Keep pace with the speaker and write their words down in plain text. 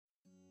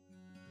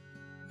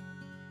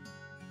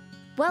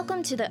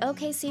Welcome to the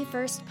OKC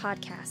First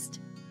podcast.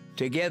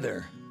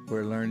 Together,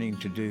 we're learning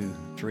to do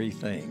three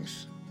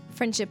things.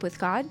 Friendship with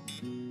God,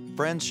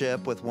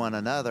 friendship with one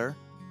another,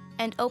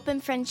 and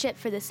open friendship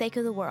for the sake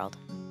of the world.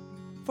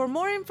 For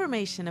more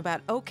information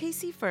about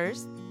OKC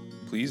First,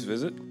 please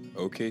visit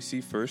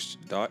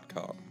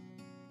okcfirst.com.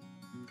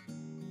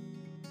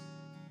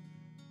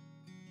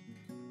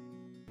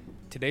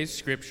 Today's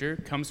scripture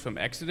comes from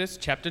Exodus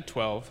chapter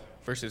 12,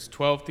 verses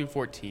 12 through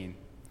 14.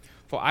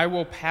 For I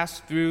will pass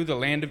through the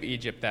land of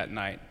Egypt that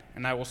night,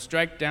 and I will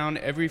strike down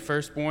every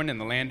firstborn in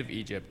the land of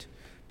Egypt,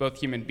 both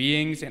human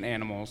beings and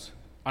animals.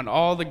 On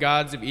all the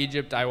gods of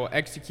Egypt I will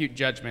execute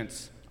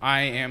judgments.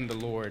 I am the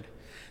Lord.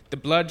 The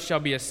blood shall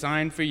be a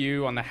sign for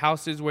you on the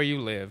houses where you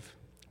live.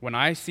 When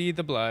I see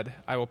the blood,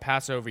 I will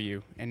pass over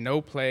you, and no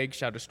plague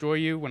shall destroy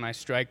you when I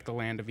strike the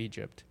land of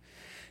Egypt.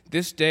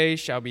 This day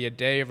shall be a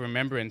day of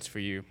remembrance for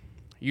you.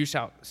 You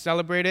shall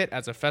celebrate it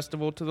as a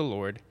festival to the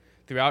Lord.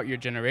 Throughout your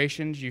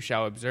generations you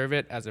shall observe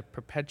it as a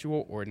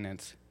perpetual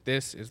ordinance.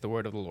 This is the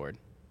word of the Lord.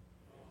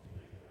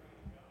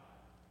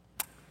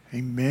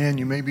 Amen.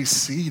 You may be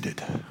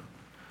seated.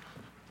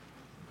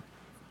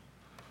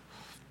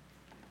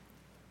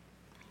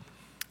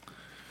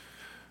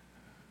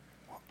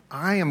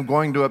 I am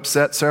going to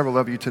upset several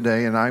of you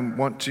today, and I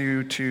want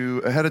you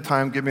to, ahead of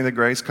time, give me the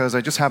grace because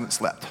I just haven't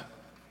slept.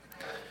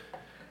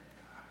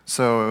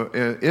 So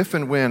if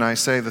and when I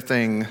say the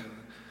thing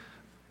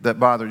that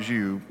bothers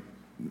you,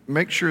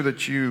 make sure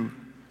that you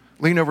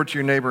lean over to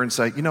your neighbor and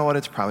say, you know what,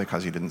 it's probably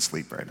because you didn't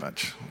sleep very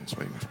much.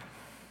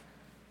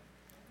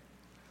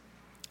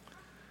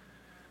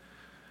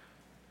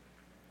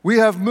 We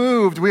have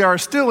moved, we are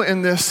still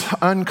in this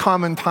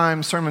Uncommon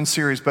Time sermon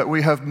series, but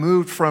we have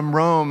moved from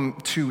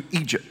Rome to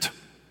Egypt.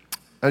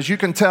 As you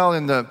can tell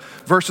in the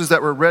verses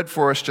that were read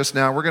for us just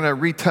now, we're going to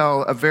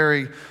retell a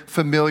very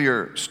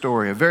familiar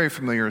story.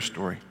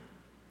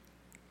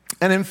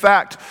 And in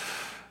fact,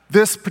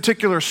 this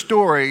particular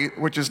story,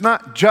 which is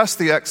not just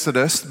the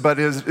Exodus, but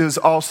is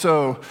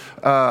also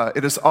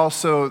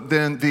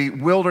then the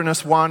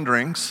wilderness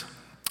wanderings,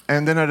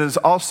 and then it is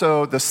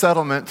also the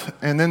settlement,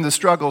 and then the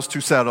struggles to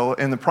settle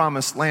in the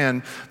promised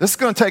land. This is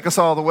going to take us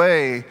all the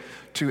way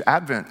to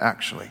Advent,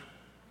 actually.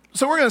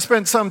 So we're going to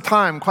spend some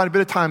time, quite a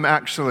bit of time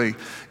actually,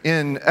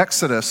 in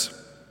Exodus.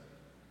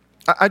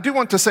 I do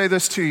want to say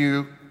this to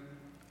you.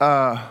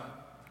 The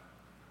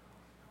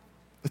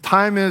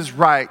time is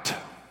right,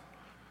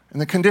 and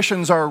the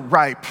conditions are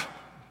ripe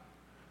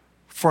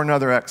for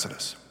another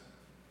Exodus.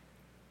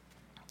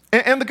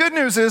 And the good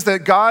news is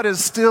that God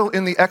is still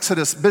in the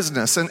Exodus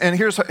business. And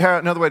here's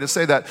another way to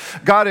say that.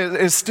 God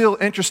is still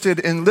interested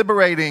in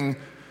liberating,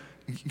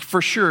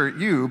 for sure,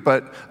 you.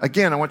 But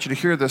again, I want you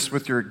to hear this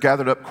with your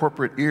gathered up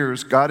corporate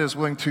ears. God is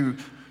willing to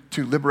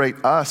liberate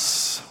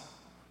us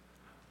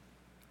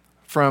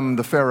from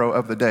the Pharaoh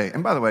of the day.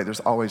 And by the way,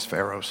 there's always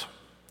pharaohs.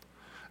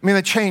 I mean,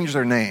 they change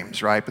their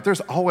names, right? But there's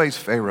always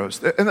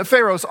pharaohs. And the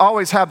pharaohs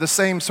always have the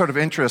same sort of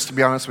interest, to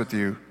be honest with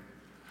you.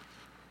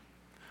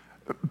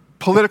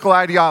 Political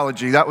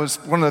ideology, that was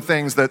one of the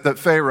things that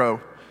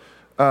Pharaoh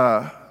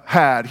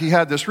had. He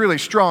had this really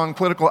strong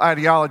political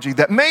ideology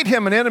that made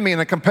him an enemy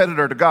and a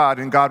competitor to God,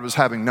 and God was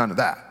having none of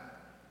that.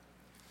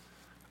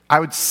 I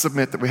would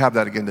submit that we have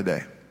that again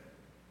today.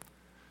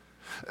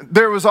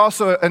 There was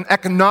also an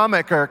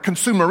economic or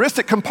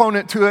consumeristic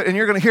component to it, and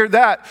you're going to hear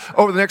that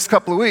over the next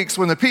couple of weeks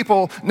when the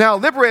people now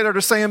liberated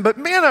are saying, but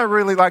man, I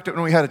really liked it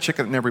when we had a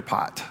chicken in every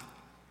pot.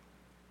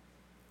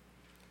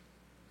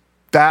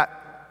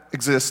 That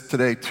exists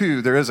today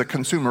too. There is a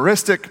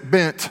consumeristic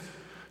bent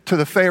to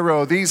the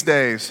Pharaoh these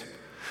days.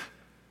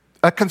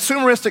 A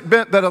consumeristic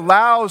bent that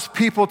allows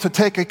people to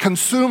take a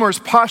consumer's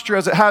posture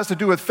as it has to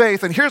do with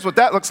faith. And here's what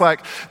that looks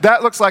like.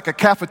 That looks like a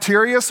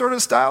cafeteria sort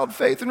of styled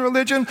faith and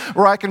religion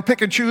where I can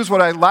pick and choose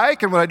what I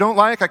like and what I don't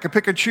like. I can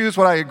pick and choose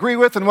what I agree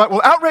with and what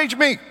will outrage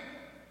me.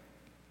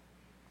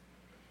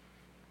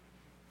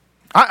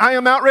 I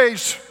am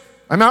outraged.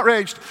 I'm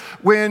outraged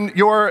when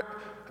your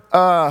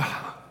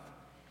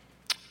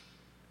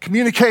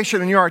communication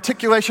and your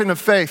articulation of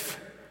faith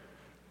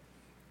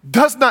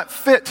does not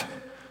fit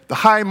the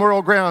high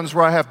moral grounds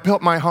where I have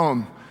built my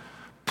home.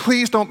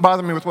 Please don't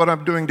bother me with what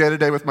I'm doing day to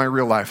day with my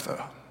real life,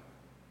 though.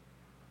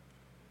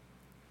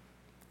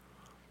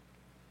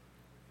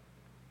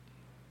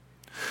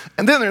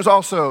 And then there's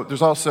also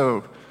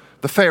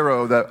the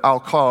Pharaoh that I'll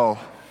call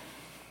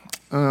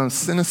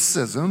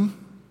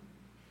cynicism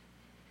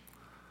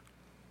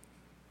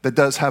that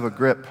does have a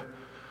grip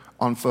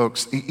on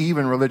folks,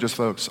 even religious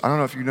folks. I don't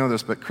know if you know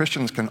this, but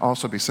Christians can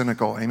also be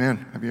cynical.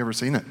 Amen. Have you ever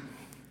seen it?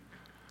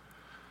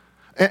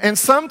 And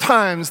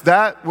sometimes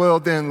that will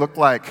then look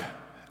like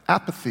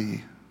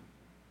apathy.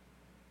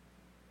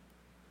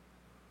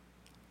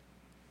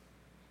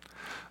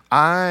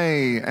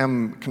 I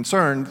am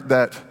concerned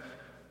that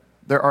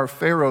there are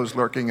pharaohs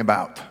lurking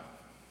about.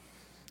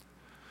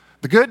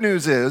 The good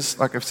news is,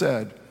 like I've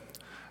said,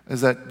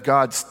 is that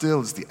God still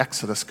is the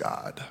Exodus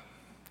God.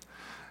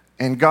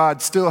 and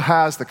God still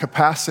has the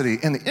capacity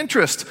and the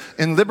interest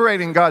in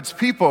liberating God's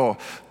people,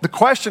 the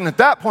question at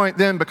that point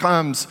then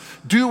becomes,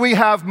 do we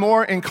have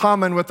more in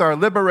common with our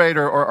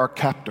liberator or our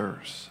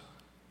captors?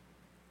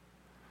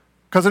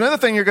 Because another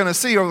thing you're going to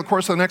see over the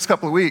course of the next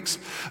couple of weeks,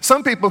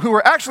 some people who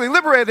were actually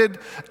liberated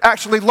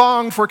actually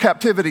long for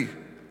captivity.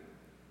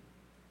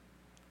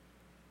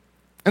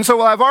 And so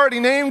while I've already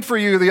named for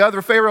you the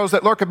other pharaohs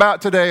that lurk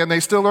about today, and they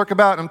still lurk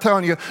about, I'm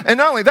telling you, and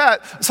not only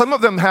that, some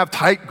of them have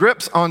tight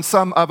grips on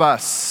some of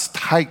us.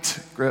 Tight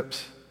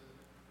grips.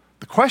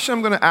 The question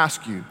I'm going to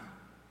ask you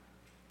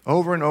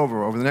over and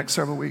over the next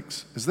several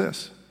weeks is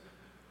this.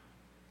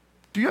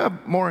 Do you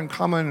have more in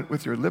common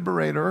with your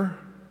liberator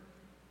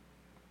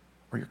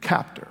or your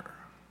captor?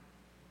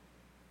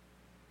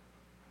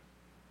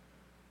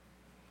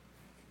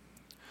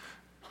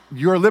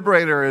 Your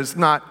liberator is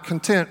not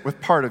content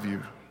with part of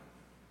you.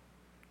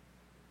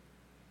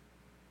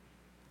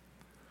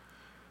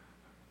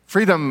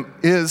 Freedom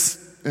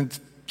is, and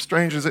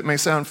strange as it may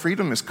sound,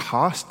 freedom is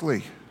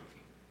costly.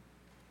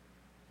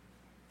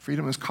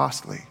 Freedom is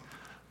costly.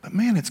 But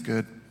man, it's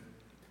good.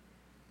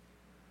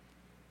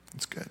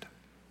 It's good.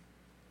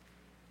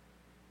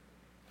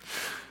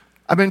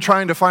 I've been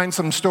trying to find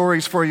some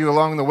stories for you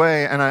along the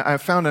way, and I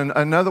found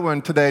another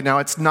one today. Now,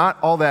 it's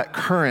not all that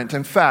current.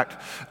 In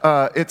fact,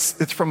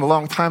 it's from a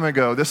long time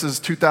ago. This is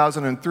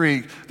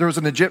 2003. There was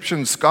an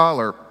Egyptian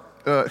scholar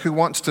who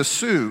wants to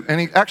sue,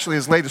 and he actually,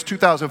 as late as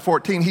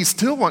 2014, he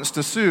still wants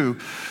to sue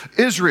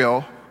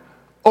Israel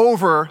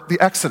over the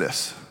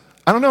Exodus.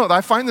 I don't know, I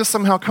find this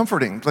somehow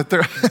comforting.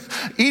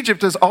 That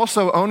Egypt is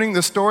also owning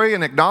the story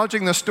and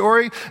acknowledging the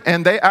story,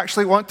 and they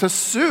actually want to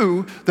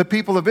sue the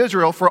people of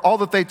Israel for all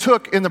that they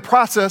took in the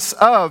process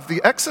of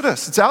the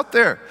Exodus. It's out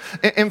there.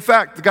 In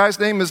fact, the guy's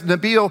name is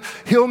Nabil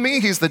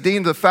Hilmi. He's the dean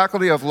of the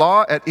Faculty of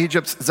Law at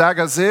Egypt's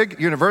Zagazig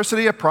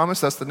University. I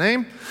promise that's the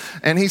name.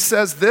 And he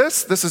says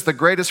this is the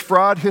greatest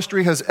fraud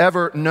history has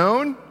ever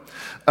known.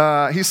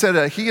 He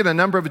said he and a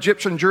number of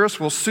Egyptian jurists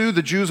will sue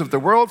the Jews of the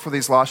world for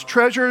these lost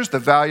treasures, the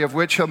value of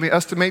which Hilmi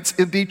estimates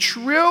in the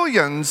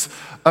trillions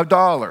of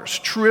dollars.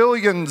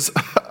 Trillions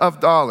of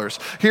dollars.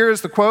 Here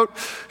is the quote.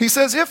 He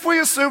says, if we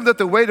assume that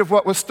the weight of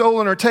what was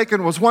stolen or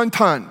taken was 1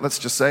 ton, let's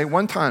just say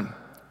 1 ton,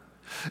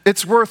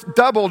 it's worth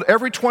doubled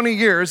every 20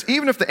 years,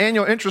 even if the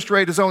annual interest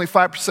rate is only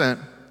 5%.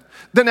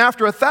 Then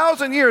after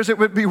 1,000 years, it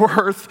would be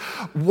worth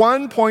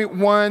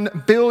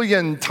 1.1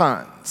 billion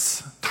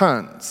tons.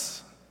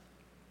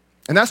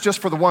 And that's just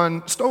for the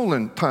 1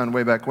 stolen ton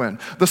way back when.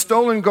 The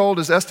stolen gold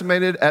is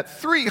estimated at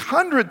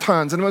 300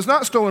 tons, and it was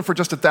not stolen for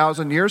just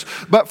 1,000 years,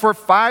 but for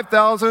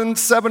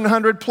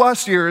 5,700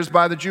 plus years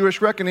by the Jewish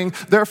reckoning.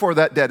 Therefore,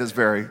 that debt is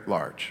very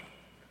large.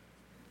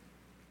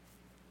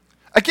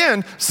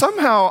 Again,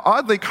 somehow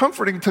oddly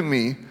comforting to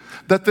me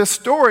that this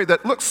story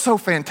that looks so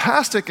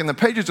fantastic in the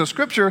pages of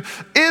Scripture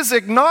is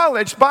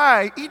acknowledged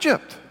by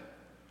Egypt.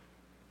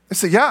 They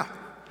say, yeah,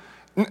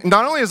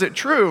 not only is it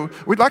true,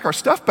 we'd like our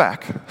stuff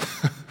back.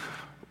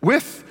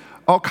 With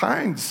all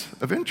kinds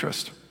of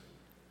interest.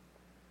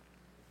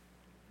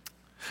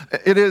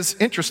 It is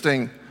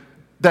interesting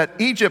that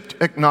Egypt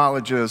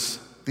acknowledges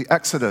the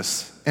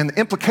Exodus and the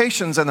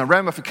implications and the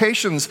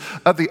ramifications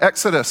of the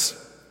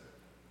Exodus.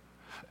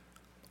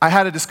 I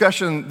had a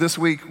discussion this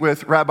week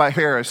with Rabbi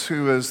Harris,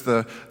 who is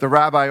the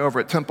rabbi over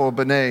at Temple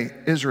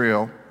B'nai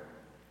Israel.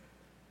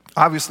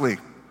 Obviously,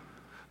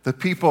 the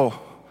people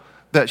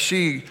that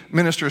she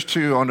ministers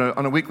to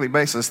on a weekly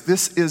basis.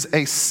 This is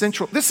the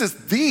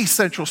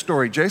central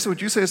story. Jason,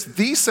 would you say it's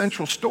the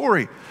central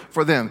story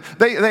for them?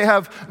 They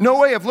have no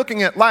way of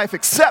looking at life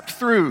except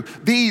through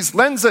these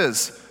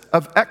lenses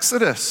of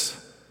Exodus.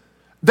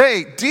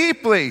 They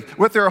deeply,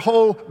 with their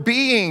whole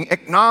being,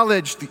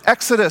 acknowledge the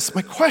Exodus.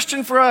 My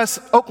question for us,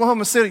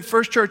 Oklahoma City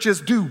First Church,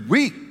 is do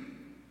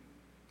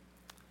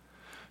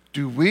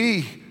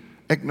we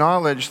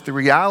acknowledge the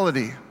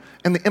reality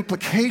and the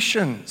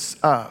implications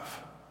of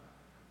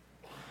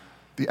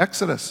the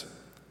Exodus?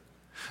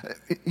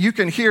 You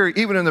can hear,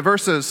 even in the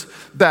verses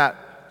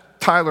that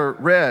Tyler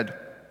read,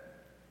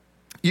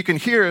 you can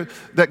hear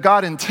that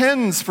God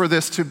intends for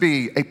this to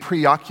be a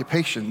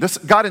preoccupation.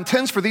 God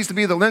intends for these to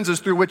be the lenses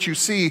through which you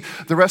see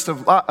the rest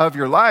of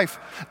your life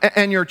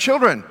and your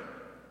children.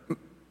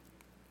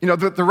 You know,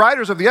 the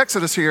writers of the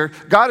Exodus here,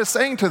 God is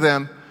saying to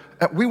them,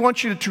 we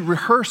want you to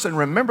rehearse and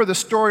remember the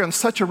story on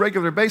such a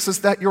regular basis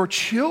that your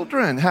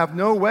children have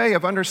no way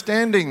of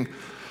understanding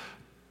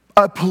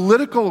a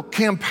political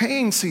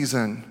campaign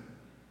season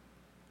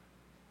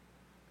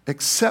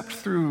except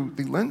through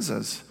the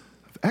lenses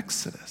of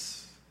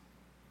Exodus.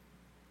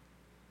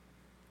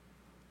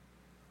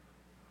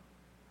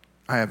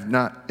 I have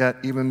not yet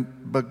even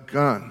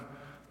begun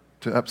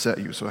to upset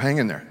you, so hang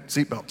in there.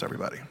 Seatbelts,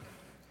 everybody.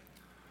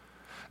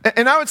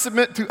 And I would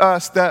submit to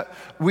us that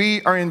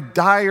we are in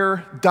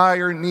dire,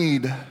 dire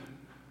need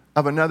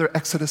of another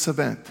Exodus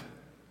event.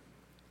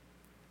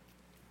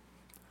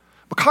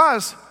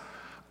 Because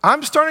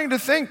I'm starting to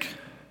think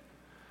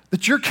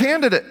that your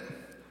candidate,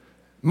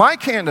 my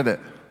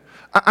candidate,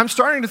 I'm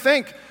starting to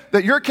think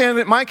that your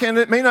candidate, my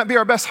candidate, may not be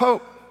our best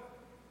hope.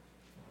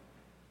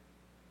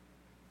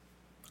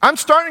 I'm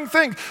starting to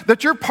think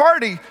that your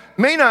party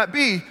may not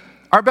be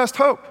our best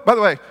hope. By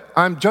the way,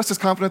 I'm just as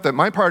confident that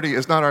my party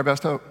is not our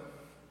best hope.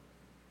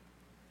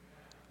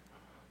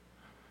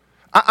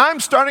 I'm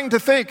starting to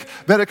think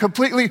that a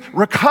completely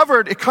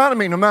recovered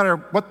economy, no matter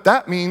what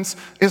that means,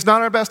 is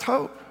not our best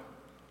hope.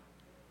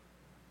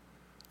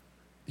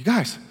 You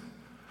guys,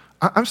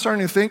 I'm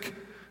starting to think,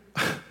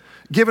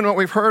 given what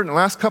we've heard in the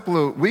last couple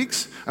of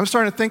weeks, I'm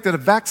starting to think that a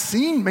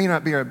vaccine may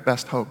not be our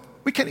best hope.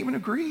 We can't even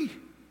agree.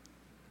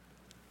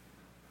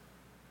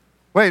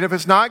 Wait, if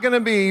it's not going to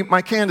be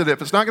my candidate,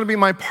 if it's not going to be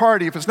my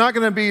party, if it's not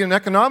going to be an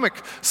economic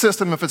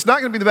system, if it's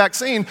not going to be the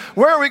vaccine,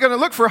 where are we going to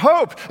look for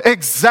hope?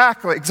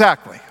 Exactly.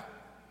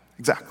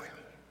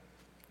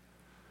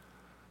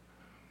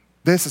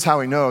 This is how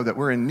we know that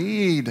we're in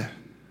need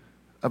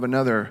of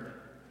another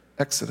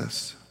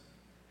Exodus.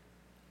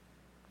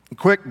 A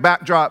quick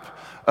backdrop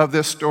of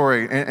this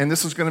story, and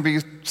this is going to be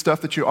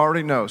stuff that you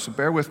already know, so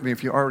bear with me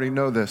if you already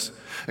know this.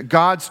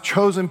 God's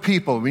chosen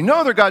people. We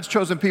know they're God's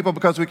chosen people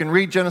because we can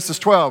read Genesis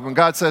 12 when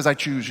God says, I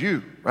choose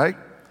you, right?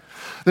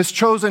 This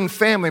chosen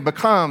family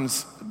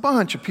becomes a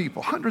bunch of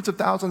people, hundreds of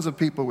thousands of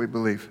people, we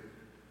believe.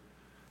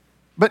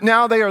 But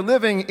now they are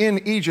living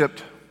in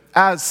Egypt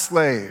as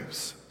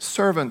slaves,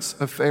 servants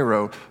of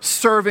Pharaoh,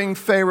 serving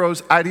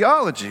Pharaoh's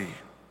ideology.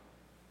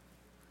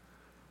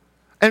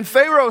 And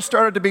Pharaoh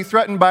started to be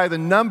threatened by the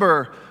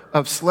number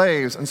of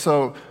slaves. And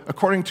so,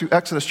 according to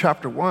Exodus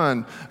chapter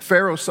 1,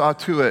 Pharaoh saw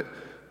to it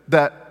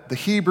that the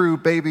Hebrew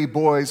baby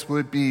boys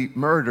would be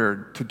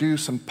murdered to do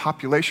some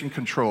population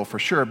control for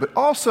sure, but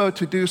also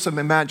to do some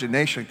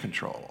imagination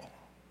control.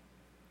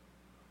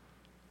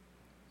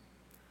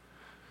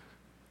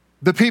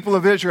 The people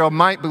of Israel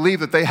might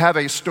believe that they have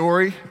a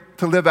story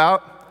to live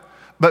out,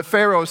 but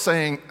Pharaoh is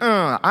saying,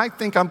 I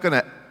think I'm going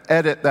to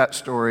edit that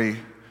story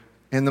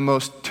in the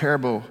most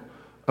terrible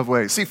of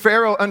ways. See,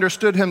 Pharaoh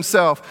understood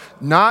himself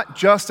not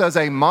just as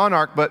a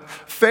monarch, but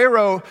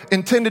Pharaoh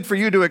intended for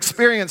you to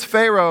experience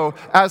Pharaoh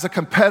as a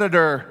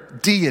competitor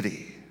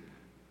deity,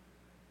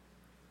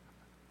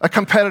 a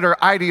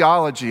competitor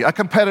ideology, a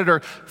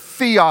competitor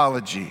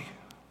theology.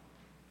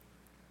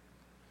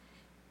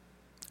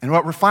 And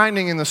what we're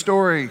finding in the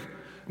story,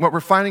 what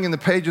we're finding in the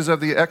pages of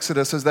the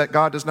Exodus is that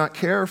God does not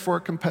care for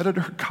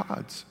competitor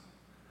gods.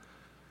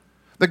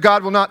 That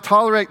God will not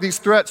tolerate these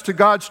threats to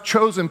God's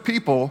chosen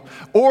people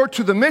or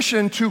to the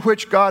mission to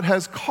which God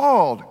has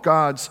called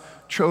God's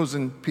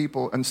chosen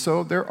people. And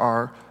so there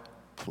are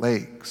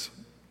plagues.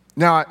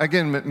 Now,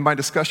 again, in my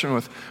discussion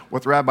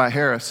with Rabbi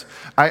Harris,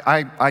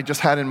 I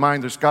just had in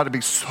mind there's got to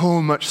be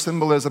so much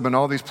symbolism in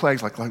all these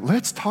plagues. Like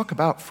let's talk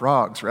about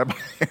frogs, Rabbi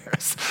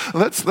Harris.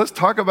 Let's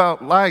talk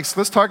about lice.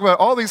 Let's talk about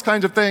all these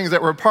kinds of things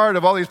that were part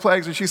of all these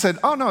plagues. And she said,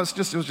 oh, no, it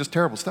was just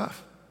terrible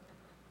stuff.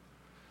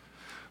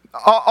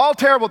 All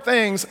terrible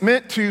things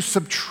meant to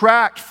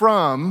subtract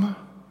from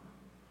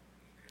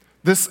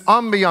this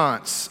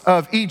ambiance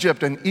of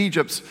Egypt and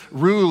Egypt's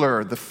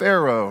ruler, the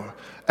Pharaoh,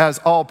 as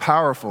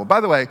all-powerful.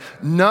 By the way,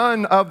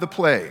 none of the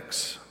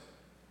plagues,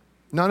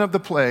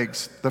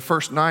 the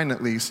first 9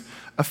 at least,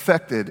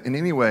 affected in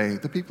any way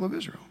the people of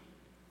Israel.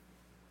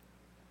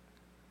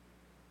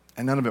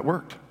 And none of it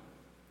worked.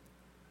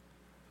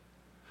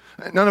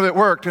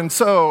 And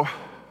so,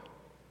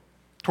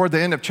 toward the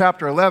end of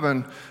chapter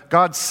 11,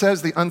 God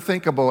says the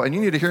unthinkable, and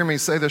you need to hear me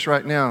say this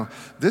right now.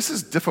 This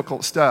is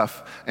difficult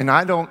stuff, and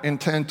I don't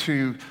intend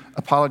to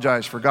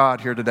apologize for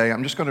God here today.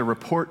 I'm just going to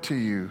report to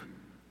you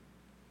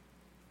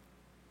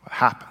what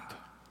happened.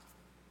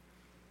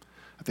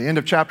 At the end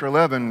of chapter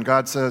 11,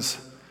 God says,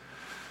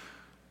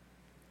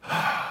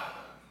 I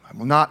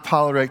will not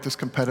tolerate this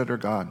competitor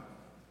God.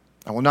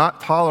 I will not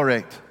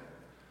tolerate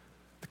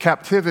the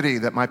captivity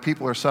that my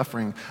people are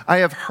suffering. I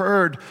have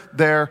heard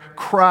their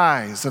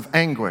cries of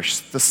anguish,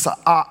 the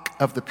sa'ak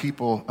of the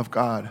people of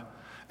God.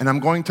 And I'm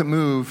going to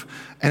move,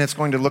 and it's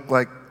going to look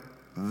like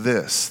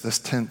this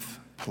 10th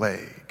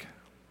plague.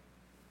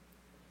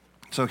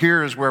 So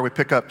here is where we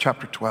pick up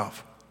chapter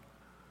 12.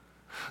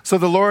 So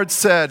the Lord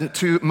said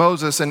to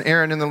Moses and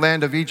Aaron in the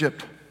land of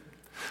Egypt,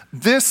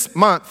 this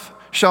month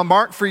shall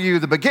mark for you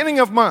the beginning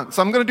of months.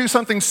 I'm going to do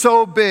something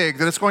so big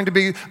that it's going to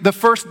be the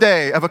first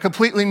day of a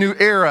completely new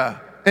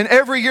era. And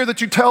every year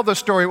that you tell this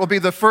story, it will be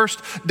the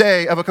first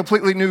day of a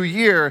completely new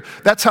year.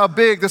 That's how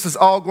big this is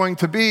all going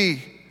to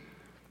be.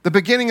 The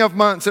beginning of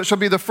months, it shall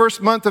be the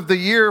first month of the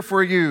year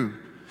for you.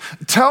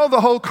 Tell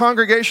the whole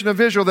congregation of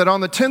Israel that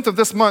on the 10th of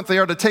this month, they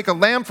are to take a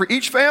lamb for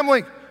each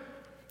family,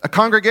 a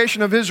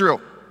congregation of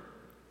Israel,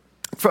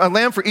 for a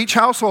lamb for each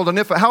household. And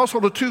if a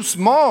household is too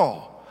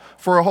small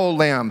for a whole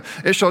lamb,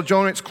 it shall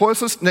join its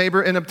closest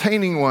neighbor in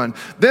obtaining one.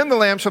 Then the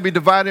lamb shall be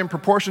divided in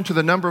proportion to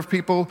the number of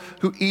people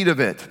who eat of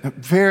it.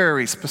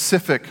 Very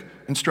specific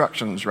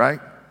instructions, right?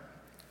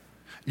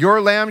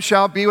 Your lamb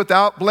shall be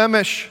without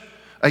blemish,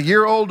 a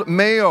year-old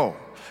male.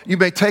 You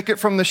may take it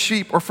from the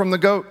sheep or from the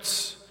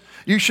goats.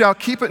 You shall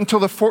keep it until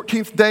the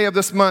 14th day of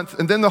this month,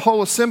 and then the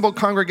whole assembled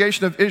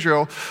congregation of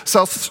Israel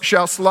shall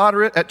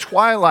slaughter it at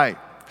twilight.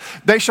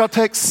 They shall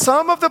take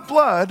some of the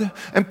blood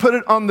and put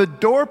it on the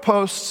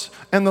doorposts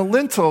and the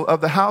lintel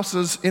of the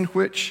houses in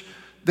which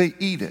they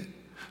eat it.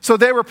 So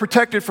they were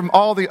protected from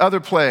all the other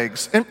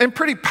plagues, and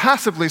pretty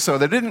passively so.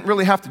 They didn't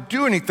really have to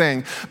do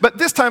anything. But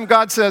this time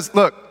God says,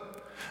 look,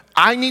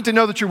 I need to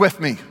know that you're with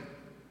me.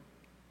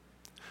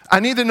 I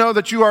need to know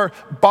that you are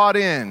bought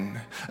in.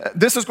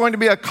 This is going to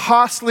be a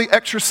costly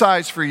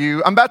exercise for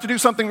you. I'm about to do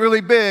something really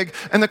big.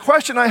 And the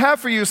question I have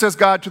for you, says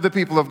God to the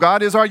people of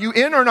God, is are you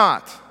in or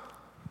not?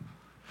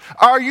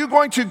 Are you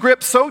going to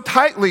grip so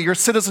tightly your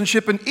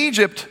citizenship in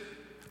Egypt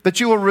that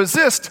you will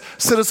resist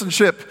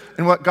citizenship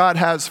in what God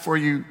has for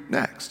you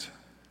next?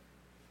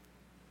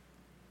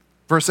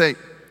 Verse 8,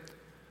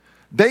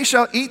 they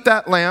shall eat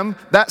that lamb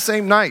that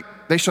same night.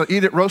 They shall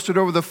eat it roasted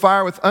over the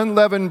fire with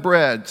unleavened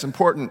bread. It's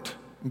important.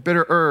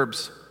 Bitter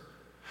herbs.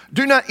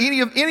 Do not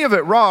eat any of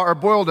it raw or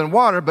boiled in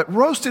water, but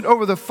roast it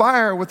over the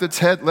fire with its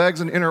head,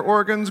 legs, and inner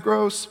organs.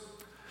 Gross.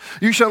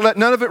 You shall let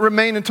none of it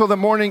remain until the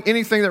morning.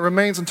 Anything that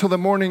remains until the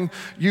morning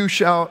you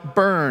shall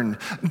burn.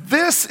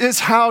 This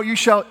is how you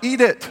shall eat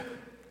it.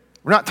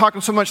 We're not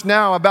talking so much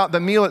now about the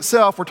meal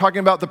itself. We're talking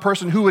about the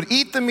person who would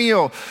eat the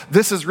meal.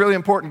 This is really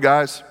important,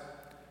 guys.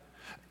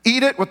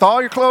 Eat it with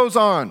all your clothes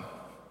on.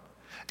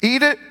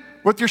 Eat it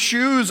with your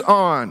shoes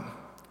on.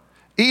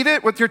 Eat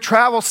it with your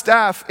travel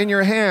staff in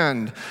your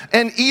hand,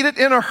 and eat it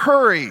in a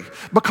hurry,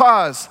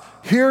 because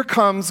here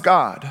comes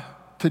God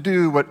to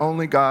do what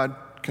only God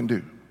can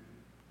do.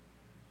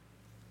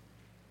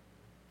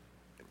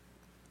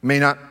 May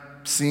not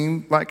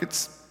seem like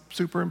it's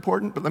super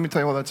important, but let me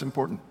tell you why that's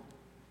important.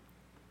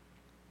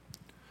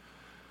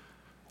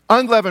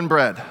 Unleavened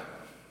bread.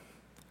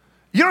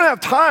 You don't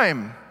have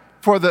time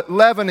for the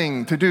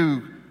leavening to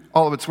do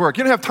all of its work.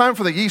 You don't have time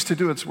for the yeast to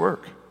do its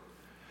work.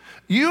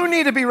 You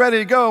need to be ready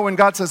to go when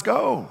God says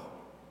go.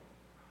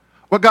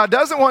 What God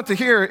doesn't want to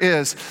hear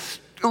is,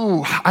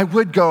 ooh, I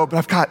would go, but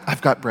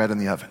I've got bread in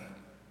the oven.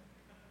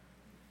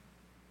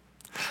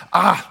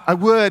 I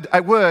would,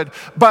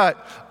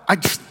 but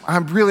I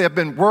really have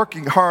been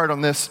working hard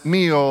on this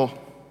meal.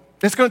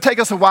 It's going to take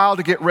us a while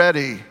to get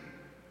ready.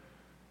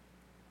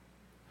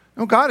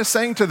 No, God is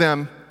saying to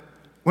them,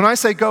 when I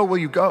say go, will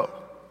you go?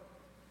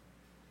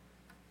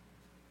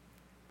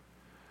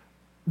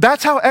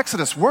 That's how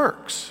Exodus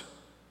works.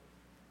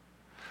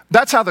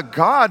 That's how the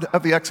God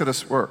of the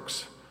Exodus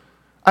works.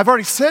 I've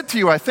already said to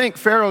you, I think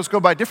pharaohs go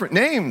by different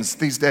names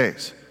these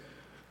days.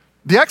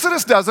 The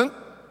Exodus doesn't.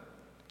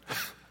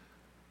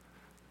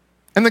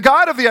 And the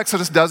God of the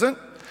Exodus doesn't.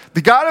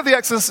 The God of the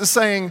Exodus is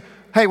saying,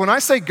 hey, when I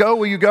say go,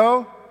 will you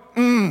go?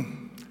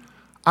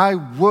 I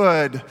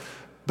would,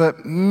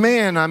 but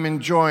man, I'm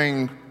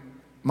enjoying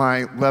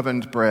my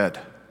leavened bread.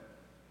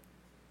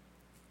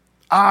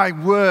 I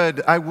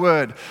would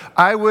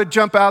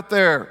jump out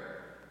there.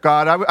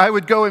 God, I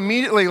would go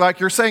immediately like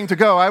you're saying to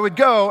go. I would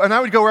go, and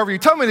I would go wherever you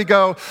tell me to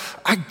go.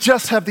 I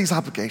just have these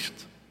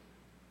obligations.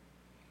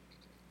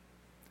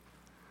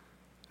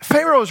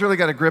 Pharaoh's really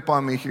got a grip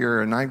on me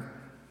here, and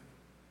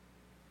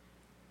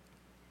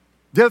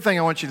the other thing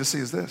I want you to see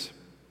is this.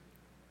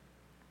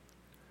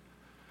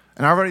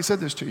 And I've already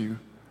said this to you.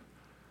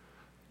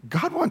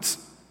 God wants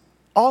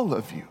all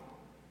of you.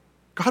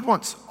 God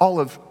wants all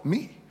of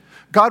me.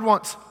 God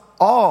wants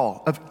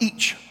all of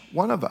each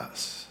one of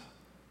us.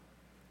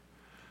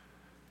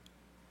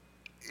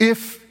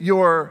 If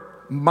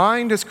your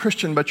mind is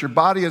Christian but your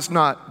body is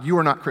not, you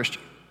are not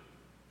Christian.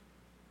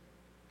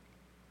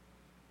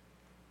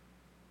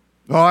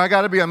 Oh,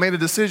 I made a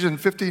decision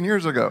 15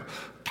 years ago.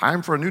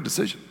 Time for a new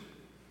decision.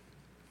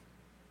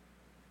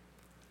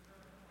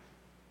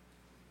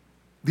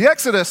 The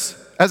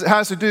Exodus, as it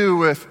has to do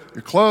with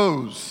your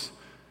clothes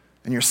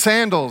and your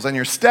sandals and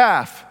your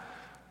staff,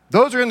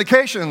 those are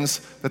indications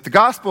that the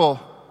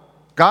gospel,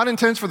 God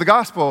intends for the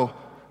gospel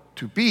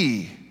to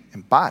be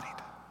embodied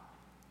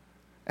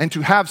and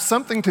to have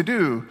something to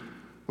do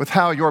with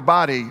how your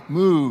body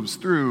moves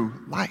through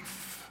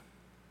life,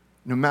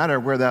 no matter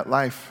where that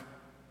life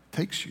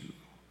takes you.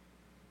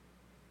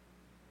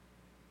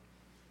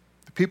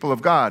 The people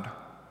of God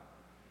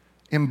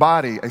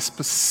embody a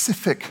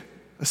specific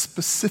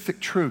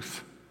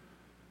truth.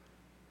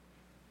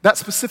 That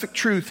specific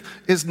truth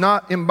is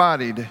not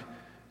embodied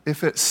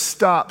if it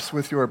stops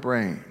with your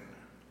brain.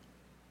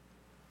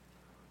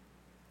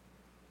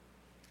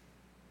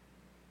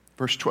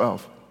 Verse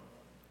 12.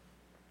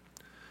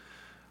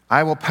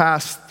 I will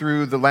pass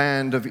through the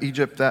land of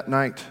Egypt that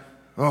night.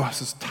 Oh,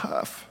 this is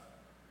tough.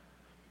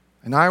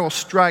 And I will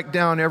strike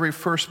down every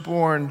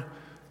firstborn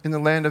in the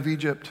land of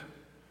Egypt,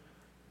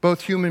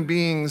 both human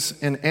beings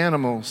and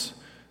animals.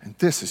 And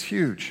this is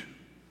huge.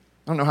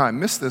 I don't know how I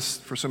missed this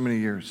for so many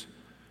years.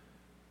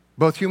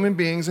 Both human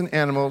beings and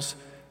animals.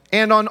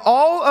 And on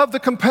all of the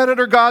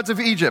competitor gods of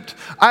Egypt,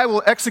 I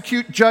will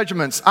execute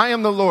judgments. I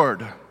am the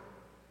Lord.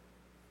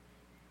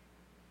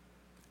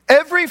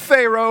 Every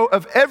pharaoh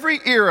of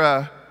every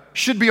era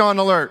should be on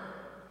alert.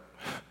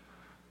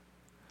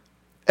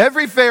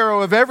 Every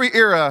pharaoh of every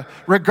era,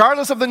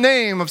 regardless of the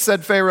name of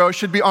said pharaoh,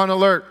 should be on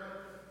alert.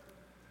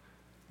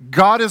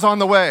 God is on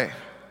the way.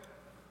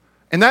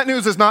 And that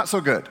news is not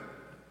so good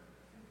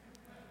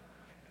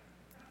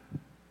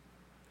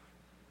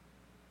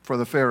for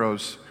the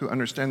pharaohs who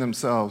understand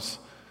themselves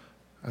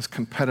as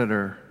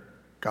competitor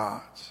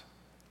gods.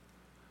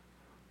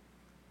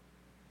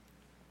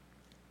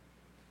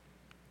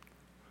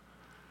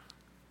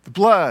 The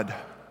blood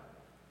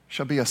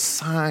shall be a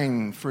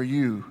sign for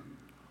you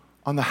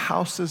on the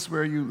houses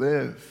where you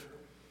live.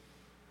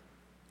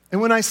 And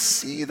when I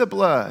see the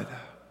blood,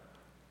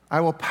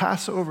 I will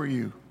pass over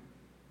you,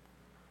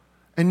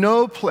 and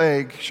no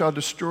plague shall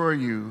destroy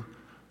you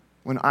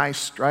when I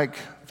strike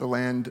the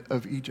land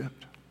of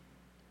Egypt.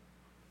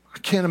 I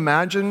can't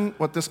imagine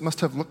what this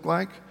must have looked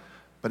like,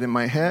 but in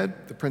my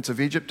head, the Prince of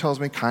Egypt tells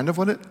me kind of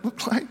what it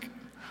looked like. Can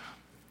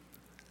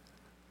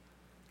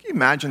you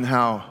imagine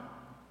how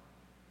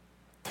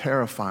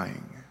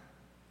terrifying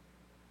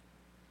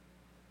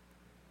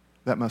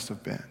that must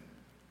have been?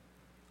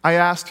 I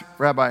asked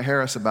Rabbi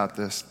Harris about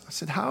this. I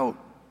said, how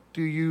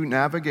do you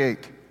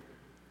navigate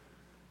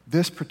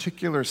this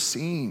particular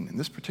scene, in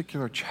this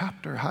particular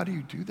chapter? How do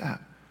you do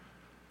that?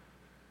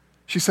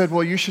 She said,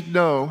 well, you should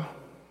know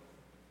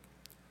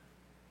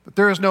that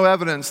there is no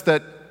evidence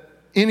that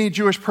any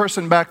Jewish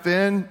person back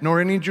then, nor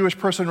any Jewish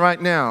person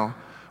right now,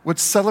 would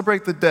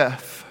celebrate the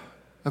death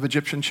of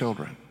Egyptian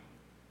children.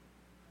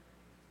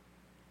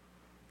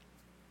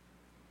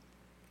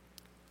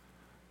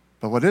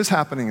 But what is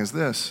happening is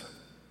this.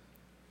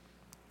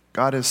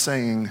 God is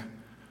saying,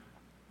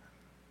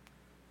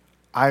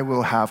 I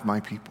will have my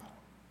people.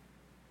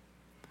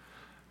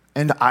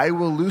 And I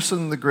will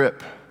loosen the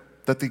grip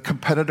that the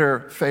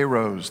competitor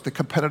pharaohs, the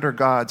competitor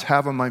gods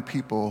have on my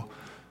people,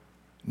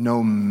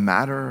 no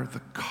matter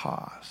the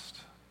cost.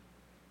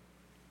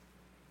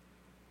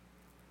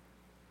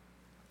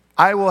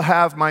 I will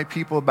have my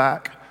people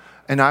back,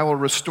 and I will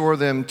restore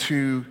them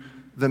to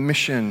the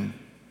mission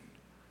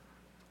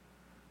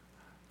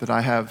that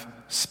I have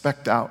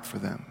spec'd out for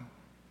them.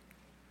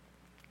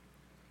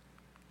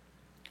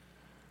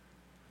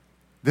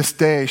 This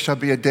day shall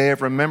be a day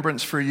of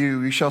remembrance for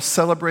you. You shall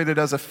celebrate it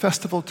as a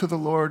festival to the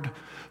Lord.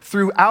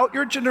 Throughout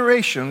your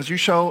generations, you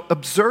shall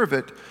observe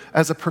it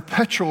as a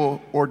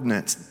perpetual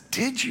ordinance.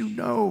 Did you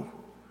know?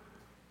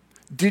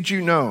 Did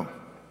you know?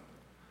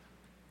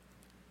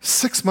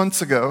 6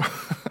 months ago,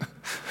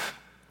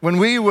 when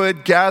we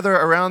would gather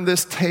around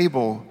this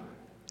table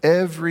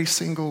every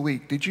single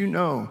week, did you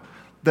know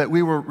that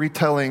we were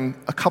retelling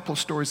a couple of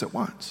stories at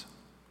once?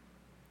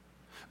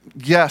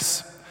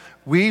 Yes.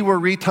 We were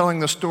retelling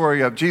the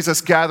story of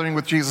Jesus gathering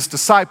with Jesus'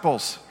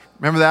 disciples.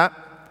 Remember that?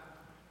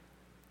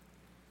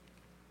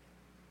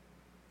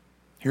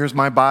 Here's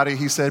my body,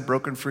 he said,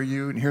 broken for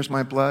you, and here's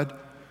my blood.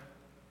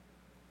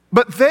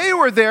 But they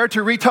were there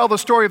to retell the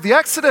story of the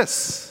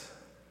Exodus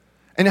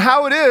and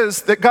how it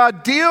is that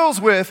God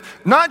deals with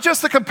not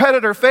just the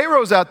competitor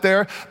pharaohs out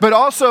there, but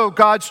also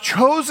God's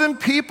chosen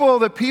people,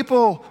 the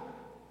people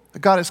that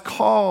God has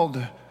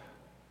called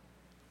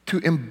to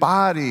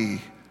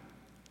embody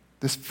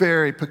this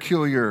very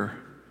peculiar,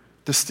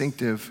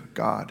 distinctive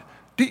God.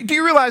 Do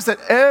you realize that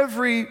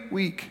every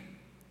week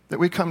that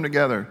we come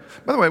together,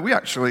 by the way, we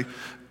actually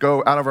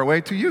go out of our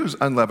way to use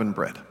unleavened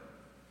bread.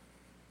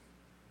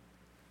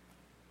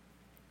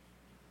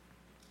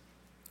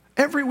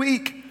 Every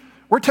week,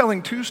 we're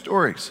telling two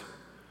stories.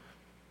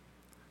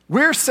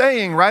 We're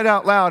saying right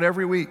out loud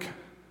every week,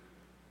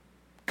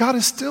 God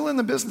is still in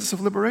the business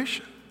of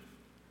liberation.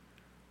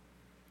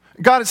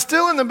 God is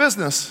still in the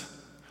business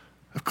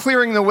of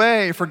clearing the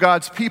way for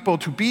God's people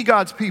to be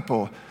God's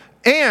people.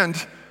 And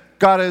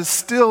God is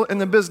still in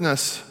the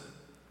business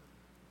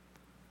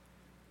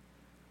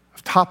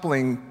of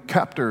toppling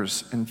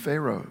captors and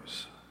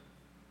pharaohs.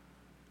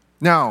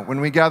 Now, when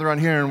we gather on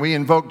here and we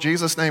invoke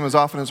Jesus' name as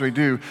often as we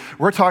do,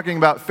 we're talking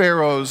about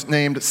pharaohs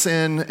named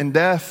sin and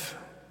death,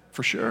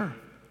 for sure.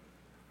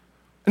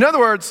 In other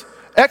words,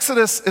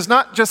 Exodus is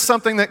not just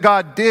something that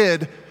God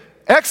did.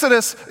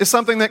 Exodus is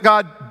something that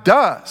God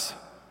does.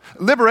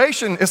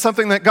 Liberation is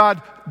something that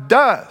God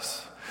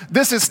does.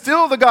 This is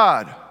still the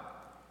God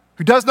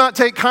who does not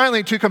take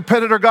kindly to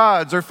competitor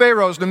gods or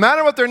pharaohs, no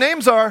matter what their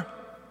names are.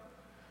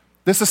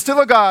 This is still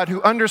a God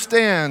who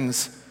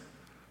understands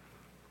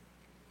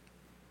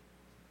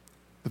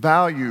the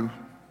value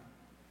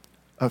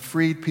of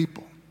freed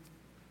people.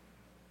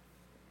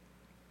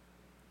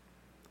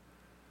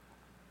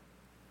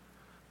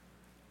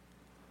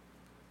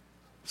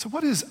 So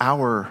what is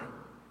our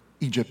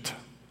Egypt?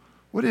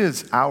 What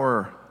is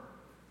our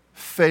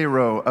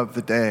Pharaoh of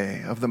the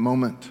day, of the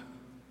moment?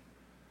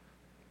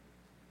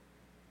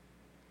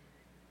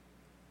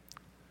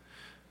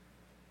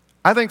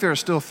 I think there are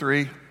still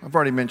three. I've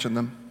already mentioned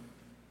them.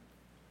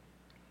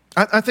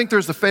 I think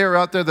there's the Pharaoh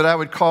out there that I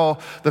would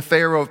call the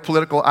Pharaoh of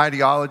political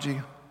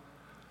ideology.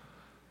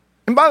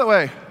 And by the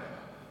way,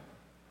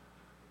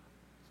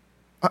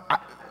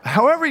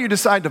 however you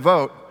decide to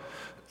vote,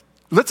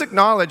 let's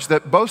acknowledge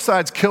that both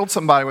sides killed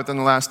somebody within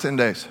the last 10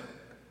 days.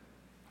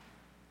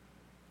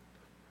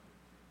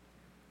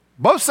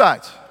 Both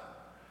sides.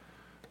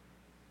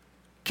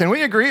 Can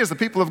we agree as the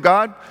people of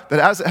God that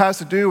as it has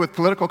to do with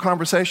political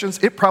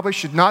conversations, it probably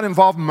should not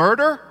involve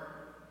murder?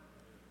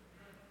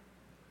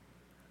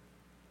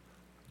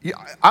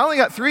 I only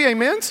got 3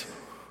 amens.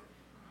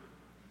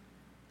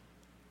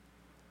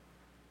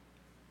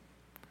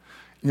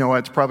 You know what?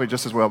 It's probably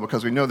just as well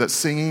because we know that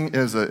singing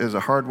is a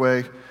hard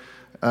way.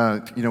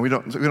 We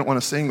don't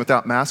want to sing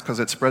without masks because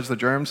it spreads the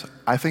germs.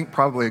 I think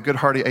probably a good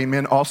hearty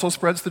amen also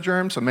spreads the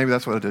germs, so maybe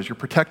that's what it is. You're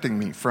protecting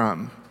me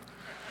from.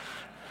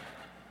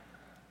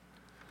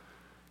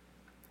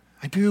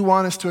 I do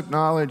want us to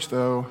acknowledge,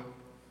 though,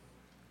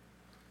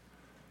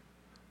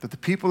 that the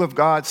people of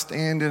God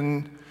stand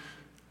in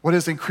what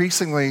is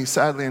increasingly,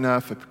 sadly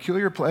enough, a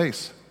peculiar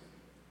place.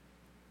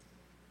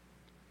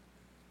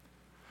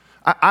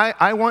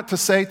 I want to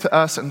say to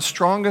us in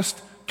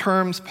strongest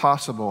terms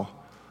possible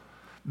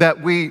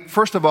that we,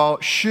 first of all,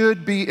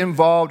 should be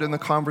involved in the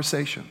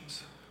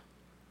conversations.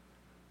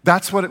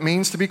 That's what it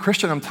means to be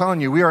Christian. I'm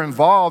telling you, we are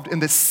involved in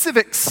the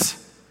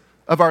civics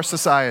of our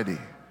society.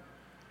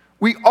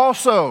 We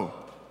also,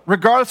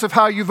 regardless of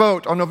how you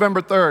vote on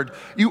November 3rd,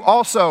 you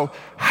also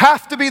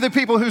have to be the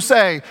people who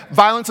say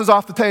violence is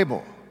off the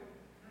table.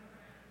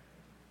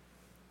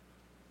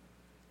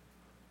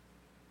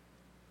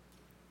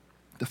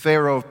 The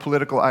Pharaoh of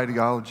political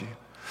ideology.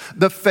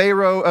 The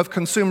Pharaoh of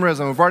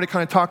consumerism. We've already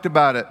kind of talked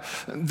about it.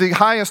 The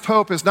highest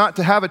hope is not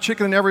to have a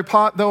chicken in every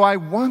pot, though I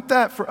want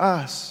that for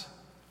us.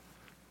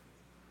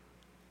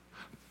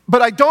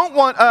 But I don't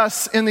want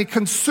us in the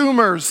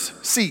consumer's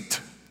seat.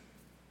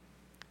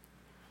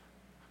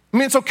 I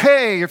mean, it's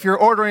okay if you're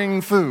ordering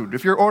food,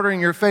 if you're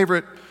ordering your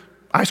favorite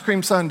ice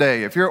cream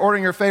sundae, if you're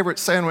ordering your favorite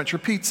sandwich or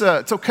pizza,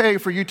 it's okay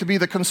for you to be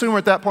the consumer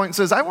at that point and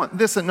says, I want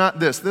this and not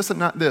this and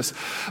not this.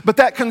 But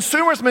that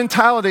consumer's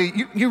mentality,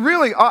 you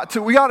really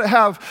we ought to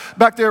have,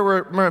 back there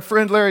where my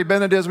friend Larry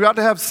Bennett is, we ought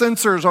to have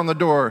sensors on the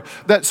door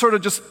that sort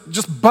of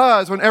just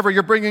buzz whenever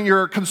you're bringing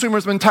your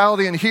consumer's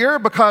mentality in here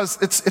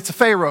because it's a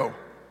Pharaoh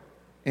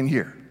in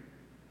here.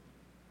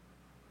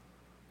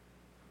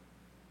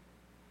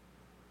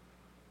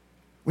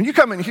 When you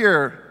come in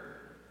here,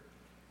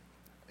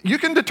 you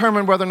can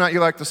determine whether or not you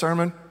like the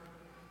sermon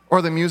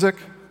or the music.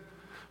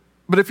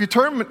 But if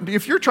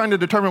you're trying to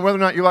determine whether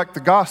or not you like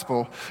the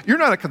gospel, you're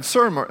not a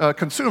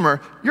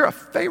consumer, you're a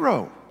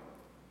Pharaoh.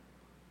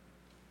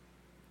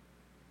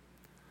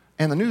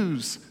 And the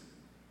news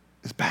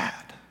is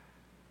bad.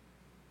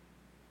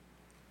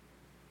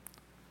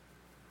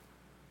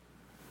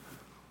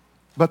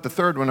 But the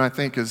third one, I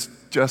think, is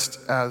just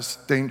as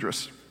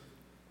dangerous.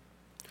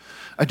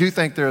 I do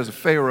think there is a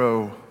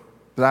Pharaoh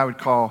that I would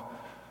call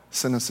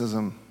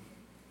cynicism.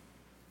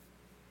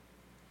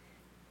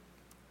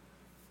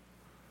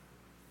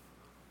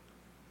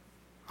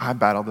 I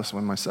battle this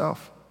one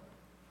myself.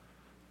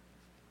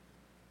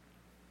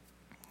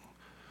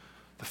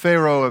 The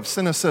Pharaoh of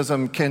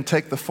cynicism can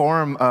take the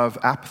form of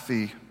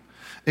apathy.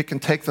 It can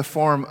take the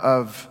form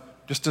of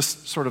just this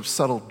sort of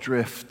subtle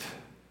drift.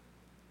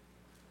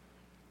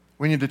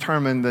 When you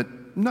determine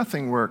that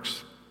nothing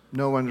works,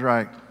 no one's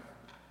right,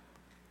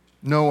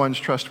 no one's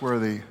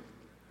trustworthy,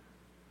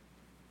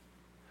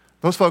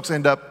 those folks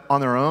end up on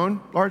their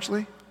own,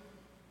 largely,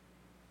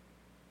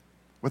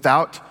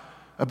 without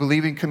a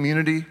believing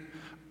community.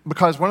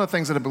 Because one of the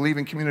things that a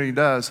believing community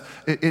does,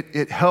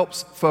 it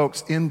helps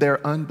folks in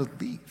their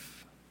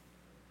unbelief.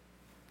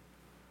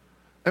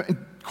 I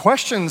mean,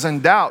 questions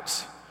and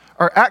doubts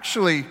are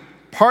actually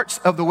parts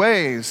of the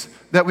ways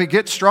that we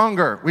get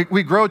stronger.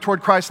 We grow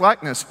toward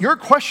Christ-likeness. Your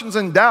questions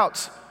and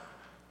doubts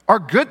are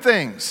good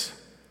things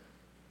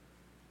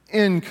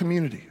in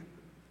community.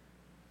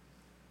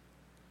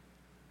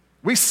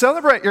 We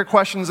celebrate your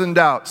questions and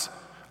doubts.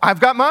 I've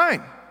got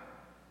mine.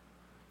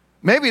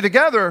 Maybe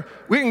together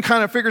we can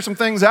kind of figure some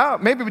things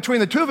out. Maybe between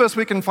the two of us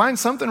we can find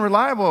something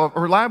reliable, a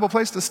reliable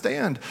place to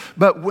stand.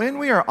 But when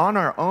we are on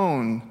our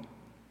own,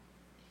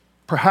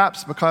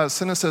 perhaps because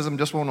cynicism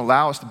just won't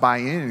allow us to buy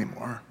in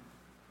anymore,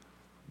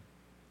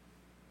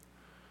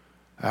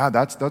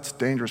 that's a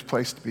dangerous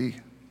place to be.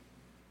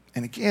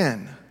 And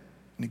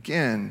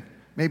again,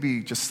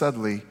 maybe just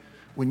subtly,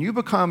 when you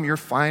become your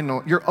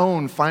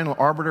own final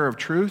arbiter of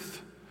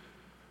truth,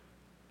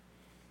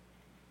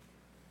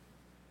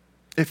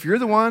 if you're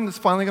the one that's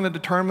finally going to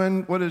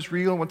determine what is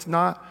real and what's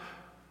not,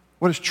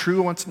 what is true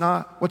and what's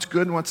not, what's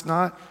good and what's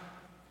not,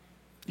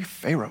 you're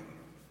Pharaoh.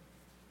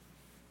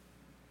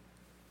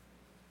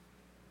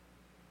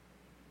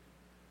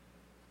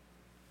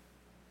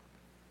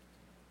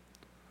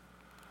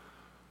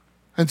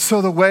 And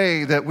so the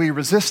way that we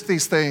resist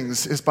these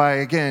things is by,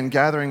 again,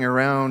 gathering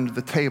around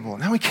the table.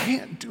 Now we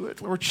can't do it.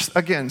 We're just,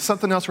 again,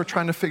 something else we're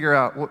trying to figure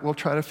out. We'll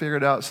try to figure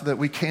it out so that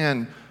we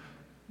can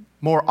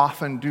more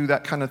often do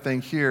that kind of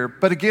thing here.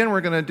 But again, we're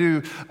going to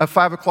do a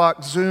 5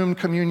 o'clock Zoom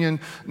communion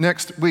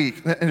next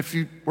week. And if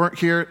you weren't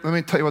here, let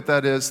me tell you what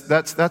that is.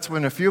 That's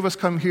when a few of us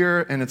come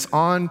here and it's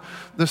on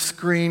the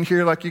screen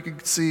here like you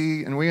can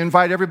see. And we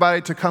invite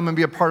everybody to come and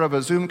be a part of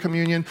a Zoom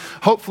communion.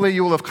 Hopefully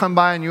you will have come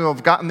by and you will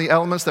have gotten the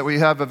elements that we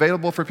have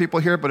available for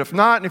people here. But if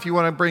not, and if you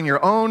want to bring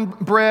your own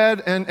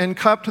bread and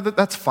cup to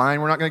that's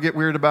fine. We're not going to get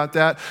weird about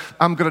that.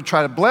 I'm going to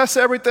try to bless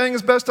everything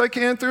as best I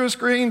can through a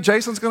screen.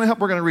 Jason's going to help.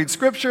 We're going to read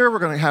scripture. We're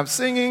going to have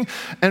singing,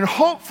 and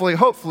hopefully,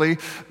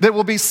 there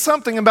will be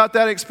something about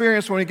that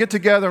experience when we get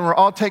together and we're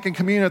all taking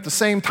communion at the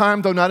same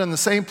time. although not in the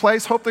same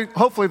place.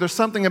 Hopefully there's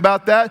something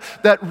about that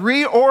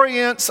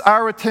reorients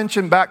our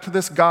attention back to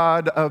this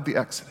God of the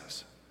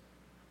Exodus,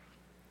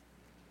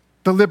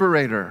 the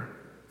liberator.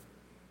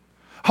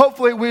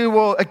 Hopefully we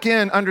will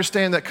again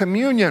understand that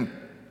communion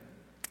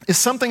is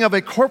something of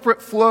a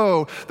corporate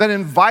flow that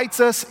invites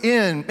us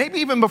in, maybe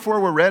even before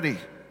we're ready.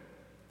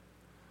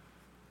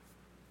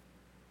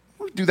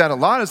 We do that a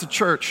lot as a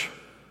church.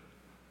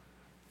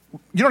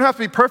 You don't have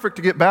to be perfect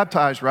to get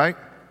baptized, right?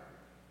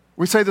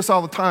 We say this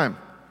all the time.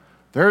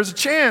 There's a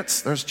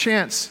chance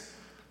that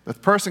the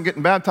person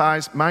getting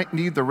baptized might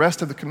need the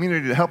rest of the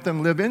community to help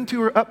them live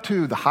into or up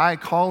to the high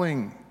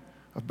calling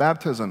of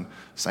baptism.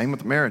 Same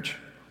with marriage.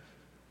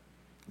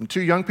 When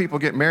two young people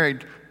get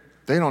married,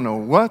 they don't know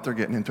what they're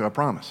getting into, I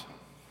promise.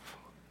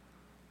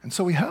 And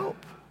so we help.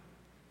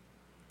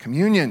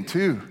 Communion,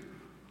 too.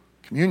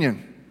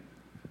 Communion.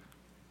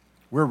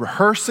 We're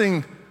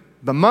rehearsing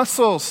the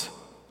muscles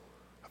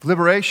of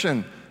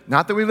liberation.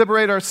 Not that we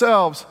liberate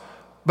ourselves,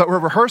 but we're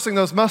rehearsing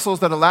those muscles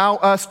that allow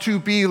us to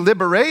be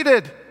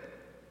liberated.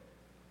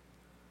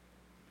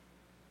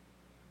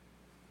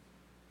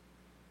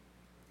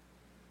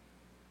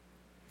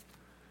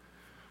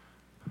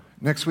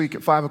 Next week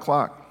at 5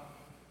 o'clock.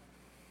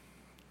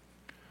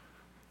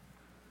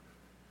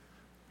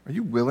 Are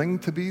you willing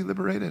to be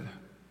liberated?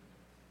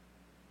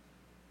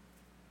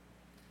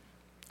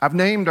 I've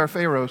named our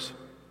pharaohs.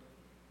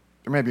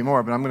 There may be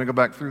more, but I'm going to go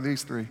back through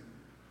these three.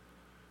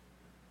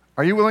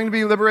 Are you willing to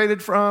be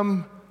liberated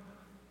from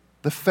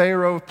the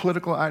pharaoh of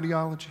political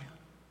ideology?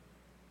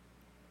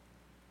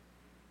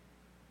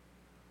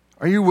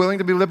 Are you willing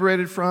to be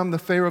liberated from the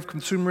pharaoh of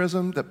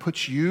consumerism that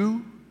puts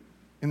you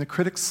in the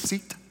critic's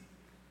seat?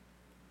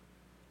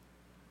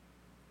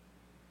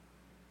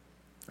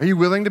 Are you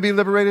willing to be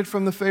liberated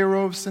from the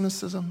pharaoh of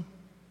cynicism,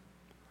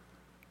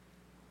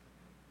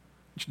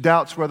 which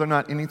doubts whether or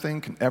not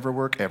anything can ever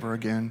work ever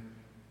again?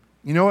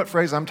 You know what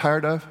phrase I'm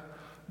tired of?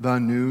 The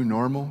new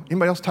normal.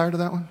 Anybody else tired of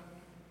that one?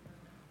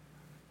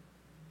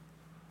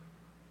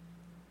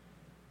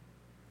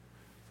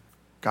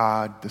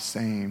 God the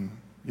same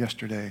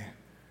yesterday,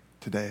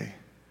 today,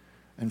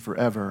 and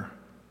forever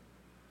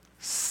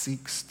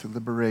seeks to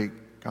liberate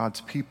God's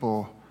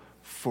people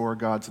for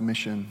God's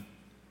mission.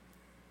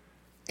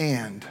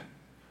 And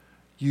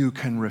you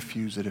can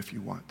refuse it if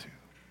you want to.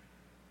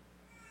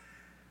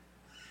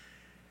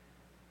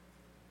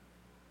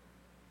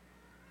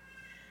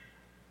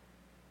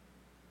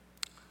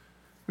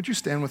 Would you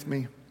stand with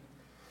me?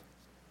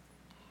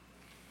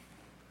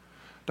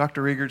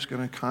 Dr. Rieger's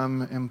going to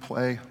come and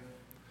play.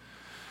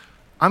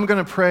 I'm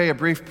going to pray a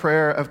brief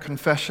prayer of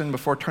confession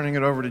before turning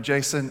it over to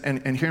Jason.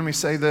 And hear me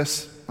say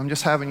this. I'm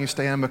just having you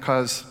stand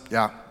because,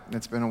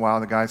 it's been a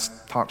while. The guy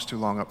talks too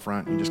long up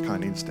front. You just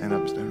kind of need to stand up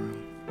and stand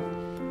around.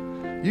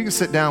 You can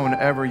sit down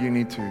whenever you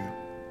need to,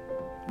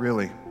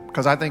 really,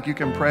 because I think you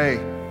can pray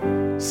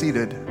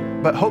seated.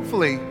 But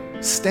hopefully,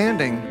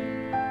 standing,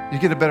 you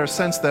get a better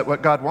sense that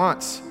what God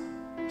wants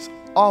is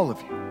all of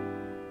you.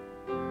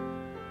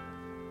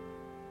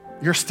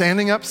 Your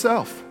standing up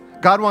self.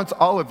 God wants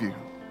all of you.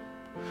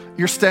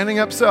 Your standing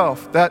up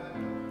self that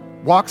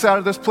walks out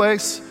of this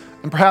place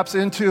and perhaps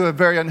into a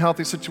very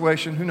unhealthy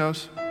situation. Who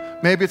knows?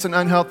 Maybe it's an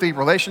unhealthy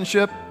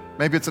relationship.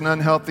 Maybe it's an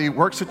unhealthy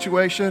work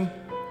situation.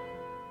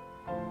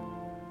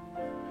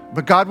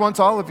 But God wants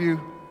all of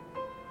you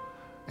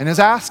and is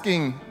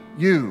asking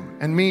you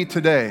and me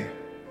today,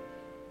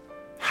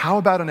 how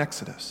about an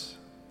exodus?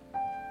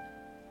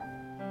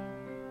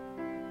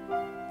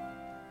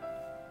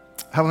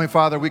 Heavenly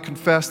Father, we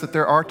confess that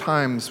there are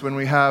times when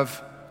we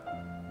have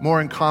more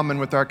in common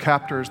with our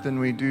captors than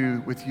we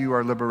do with you,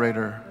 our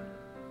liberator.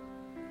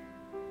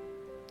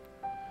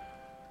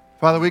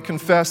 Father, we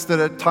confess that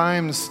at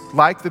times,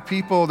 like the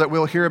people that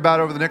we'll hear about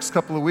over the next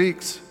couple of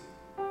weeks,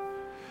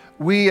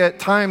 we at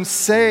times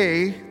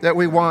say that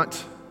we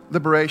want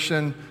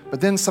liberation,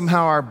 but then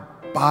somehow our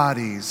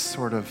bodies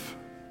sort of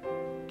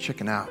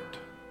chicken out.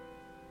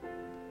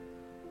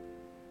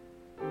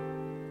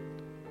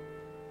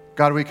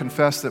 God, we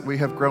confess that we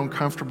have grown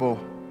comfortable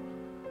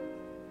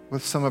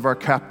with some of our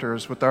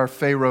captors, with our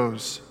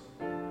pharaohs.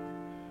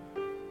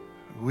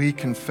 We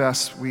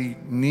confess we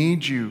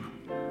need you.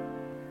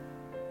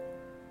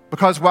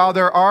 Because while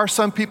there are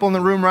some people in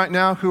the room right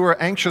now who are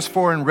anxious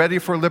for and ready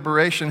for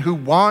liberation, who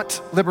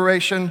want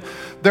liberation,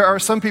 there are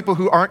some people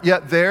who aren't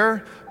yet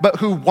there, but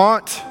who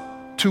want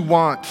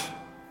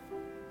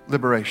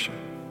liberation.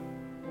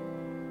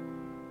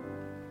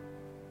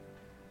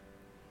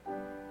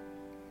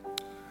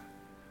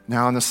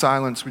 Now in the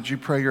silence, would you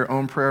pray your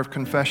own prayer of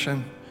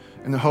confession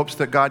in the hopes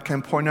that God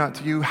can point out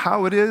to you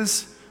how it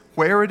is,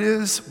 where it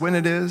is, when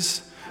it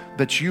is,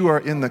 that you are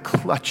in the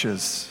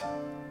clutches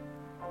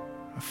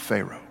of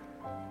Pharaoh.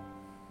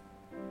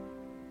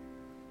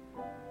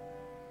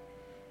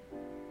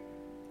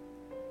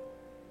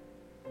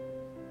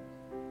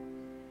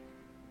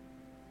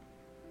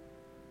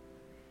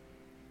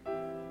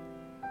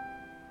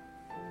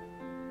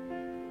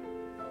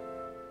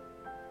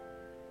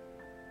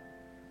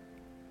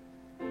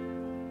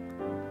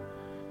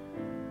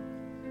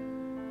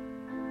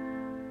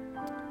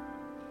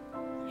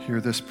 Hear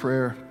this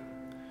prayer.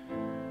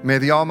 May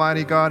the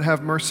Almighty God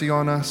have mercy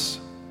on us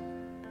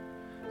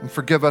and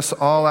forgive us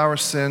all our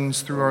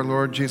sins through our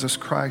Lord Jesus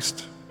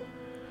Christ.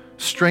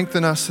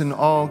 Strengthen us in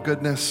all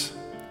goodness,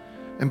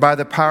 and by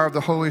the power of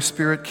the Holy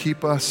Spirit,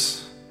 keep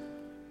us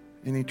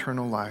in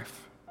eternal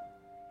life.